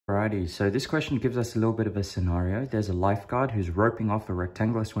Alrighty, so this question gives us a little bit of a scenario. There's a lifeguard who's roping off a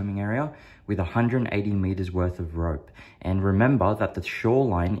rectangular swimming area with 180 meters worth of rope. And remember that the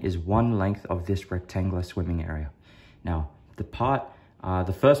shoreline is one length of this rectangular swimming area. Now, the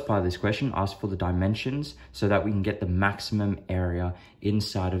first part of this question asks for the dimensions so that we can get the maximum area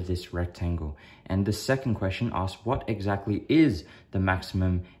inside of this rectangle. And the second question asks what exactly is the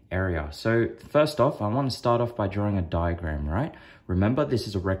maximum area. So first off, I want to start off by drawing a diagram, right? Remember, this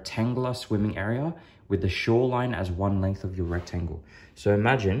is a rectangular swimming area with the shoreline as one length of your rectangle. So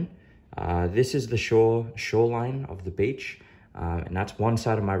imagine this is the shoreline of the beach, and that's one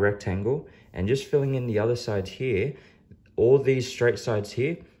side of my rectangle. And just filling in the other sides here, all these straight sides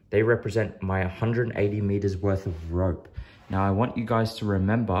here, they represent my 180 meters worth of rope. Now, I want you guys to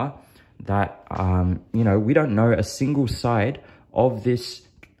remember that, we don't know a single side of this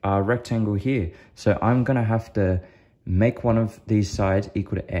rectangle here. So I'm going to have to make one of these sides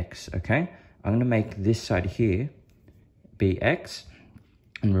equal to x, okay? I'm going to make this side here be x.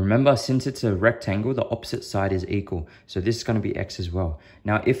 And remember, since it's a rectangle, the opposite side is equal. So this is going to be x as well.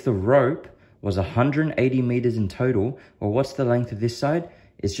 Now, if the rope was 180 meters in total, well, what's the length of this side?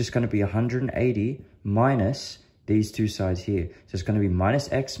 It's just going to be 180 minus these two sides here. So it's going to be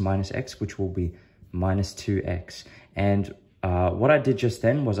minus x, which will be minus 2x. And what I did just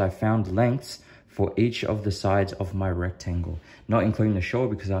then was I found lengths for each of the sides of my rectangle, not including the shore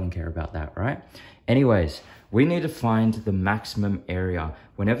because I don't care about that, right? Anyways, we need to find the maximum area.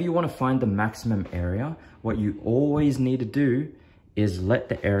 Whenever you want to find the maximum area, what you always need to do is let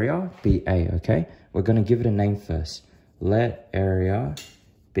the area be A, okay? We're going to give it a name first. Let area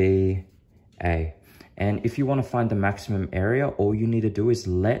be A. And if you want to find the maximum area, all you need to do is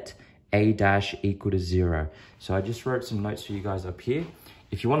let A dash equal to 0. So I just wrote some notes for you guys up here.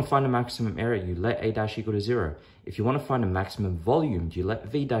 If you want to find a maximum area, you let A dash equal to 0. If you want to find a maximum volume, you let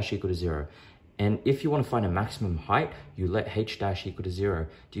V dash equal to 0. And if you want to find a maximum height, you let H dash equal to 0.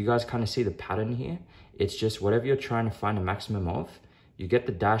 Do you guys kind of see the pattern here? It's just whatever you're trying to find a maximum of, you get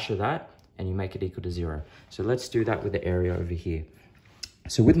the dash of that and you make it equal to 0. So let's do that with the area over here.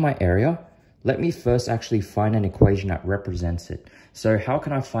 So with my area, let me first actually find an equation that represents it. So how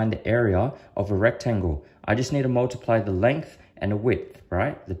can I find the area of a rectangle? I just need to multiply the length and the width,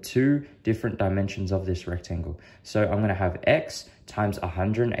 right? The two different dimensions of this rectangle. So I'm going to have x times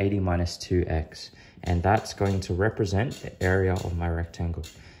 180 minus 2x. And that's going to represent the area of my rectangle.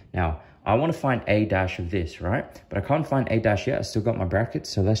 Now, I want to find A dash of this, right? But I can't find A dash yet. I still got my brackets.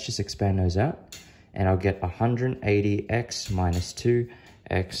 So let's just expand those out. And I'll get 180x minus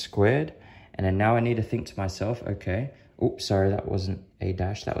 2x squared. And then now I need to think to myself, okay, oops, sorry, that wasn't A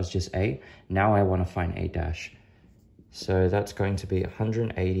dash. That was just A. Now I want to find A dash. So that's going to be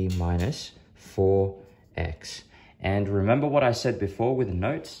 180 minus 4x. And remember what I said before with the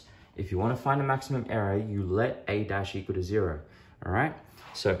notes. If you want to find a maximum area, you let A dash equal to 0. All right.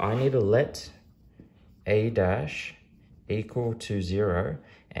 So I need to let A dash equal to 0.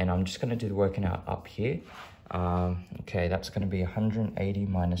 And I'm just going to do the working out up here. Okay, that's going to be 180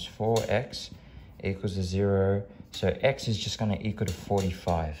 minus 4x equals to 0. So x is just going to equal to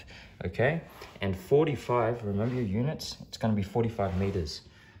 45. Okay, and 45, remember your units, it's going to be 45 meters.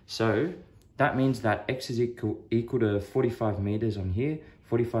 So that means that x is equal to 45 meters on here,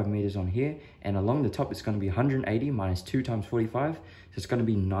 45 meters on here, and along the top it's going to be 180 minus 2 times 45, so it's going to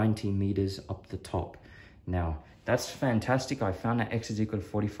be 90 meters up the top. Now, that's fantastic. I found that x is equal to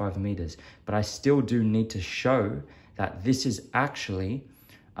 45 meters, but I still do need to show that this is actually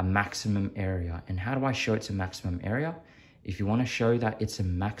a maximum area. And how do I show it's a maximum area? If you want to show that it's a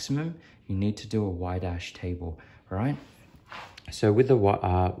maximum, you need to do a y dash table, all right? So with the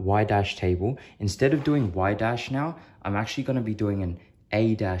y dash table, instead of doing y dash now, I'm actually going to be doing an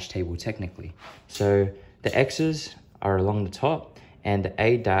a dash table technically. So the x's are along the top and the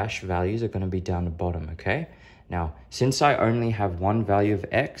a dash values are going to be down the bottom, okay? Now, since I only have one value of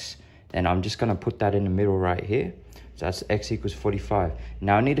x, then I'm just going to put that in the middle right here. So that's x equals 45.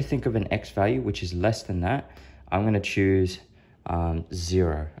 Now I need to think of an x value which is less than that. I'm going to choose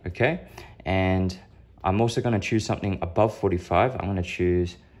 0, okay? And I'm also going to choose something above 45. I'm going to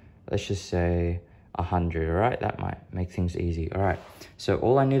choose, let's just say 100, all right? That might make things easy, all right? So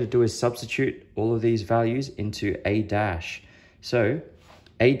all I need to do is substitute all of these values into a dash. So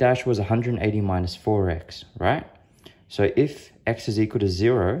a dash was 180 minus 4x, right? So if x is equal to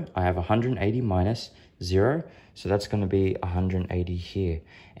 0, I have 180 minus 0. So that's going to be 180 here.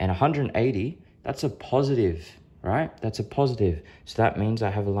 And 180, that's a positive, right? That's a positive. So that means I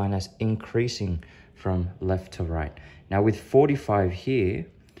have a line that's increasing from left to right. Now with 45 here,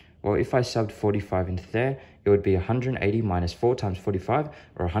 well, if I subbed 45 into there, it would be 180 minus 4 times 45,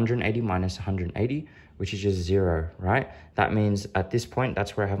 or 180 minus 180, which is just 0, right? That means at this point,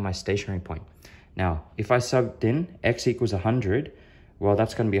 that's where I have my stationary point. Now, if I subbed in x equals 100, well,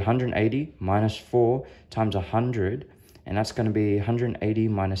 that's going to be 180 minus 4 times 100, and that's going to be 180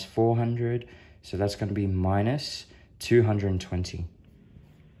 minus 400, so that's going to be minus 220.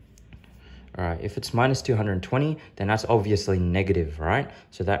 All right, if it's minus 220, then that's obviously negative, right?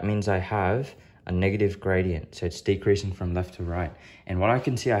 So that means I have a negative gradient, so it's decreasing from left to right. And what I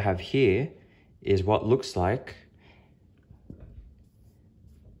can see I have here is what looks like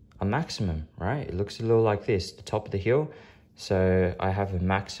a maximum, right? It looks a little like this, the top of the hill. So I have a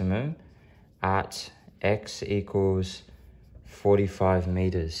maximum at x equals 45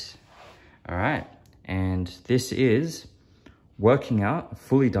 meters. All right, and this is working out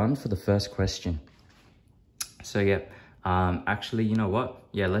fully done for the first question. So yeah, actually, you know what?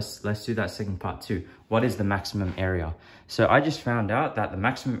 Yeah, let's do that second part too. What is the maximum area? So I just found out that the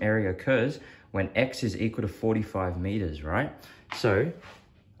maximum area occurs when x is equal to 45 meters, right? So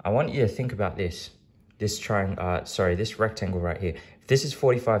I want you to think about this. This rectangle right here. If this is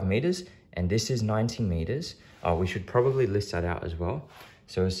 45 meters and this is 90 meters, we should probably list that out as well.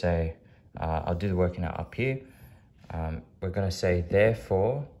 So we'll say, I'll do the working out up here. We're going to say,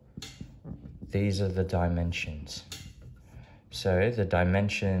 therefore, these are the dimensions. So the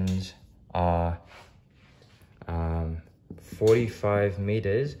dimensions are 45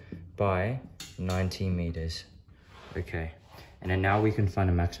 meters by 90 meters. Okay, and then now we can find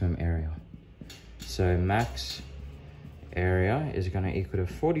a maximum area. So max area is going to equal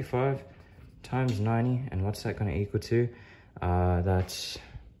to 45 times 90, and what's that going to equal to? That's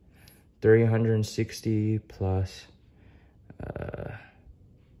 360 plus...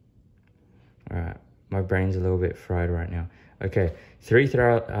 all right, my brain's a little bit fried right now. Okay,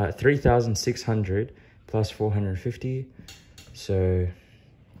 3,600 plus 450, so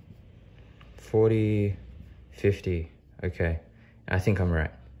 4050. Okay, I think I'm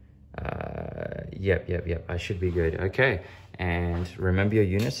right. Yep, I should be good. Okay, and remember your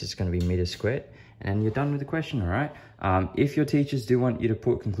units, it's going to be meters squared, and you're done with the question. All right, if your teachers do want you to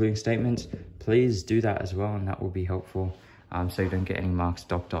put concluding statements, please do that as well, and that will be helpful, so you don't get any marks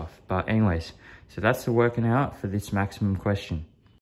docked off. But anyways, so that's the working out for this maximum question.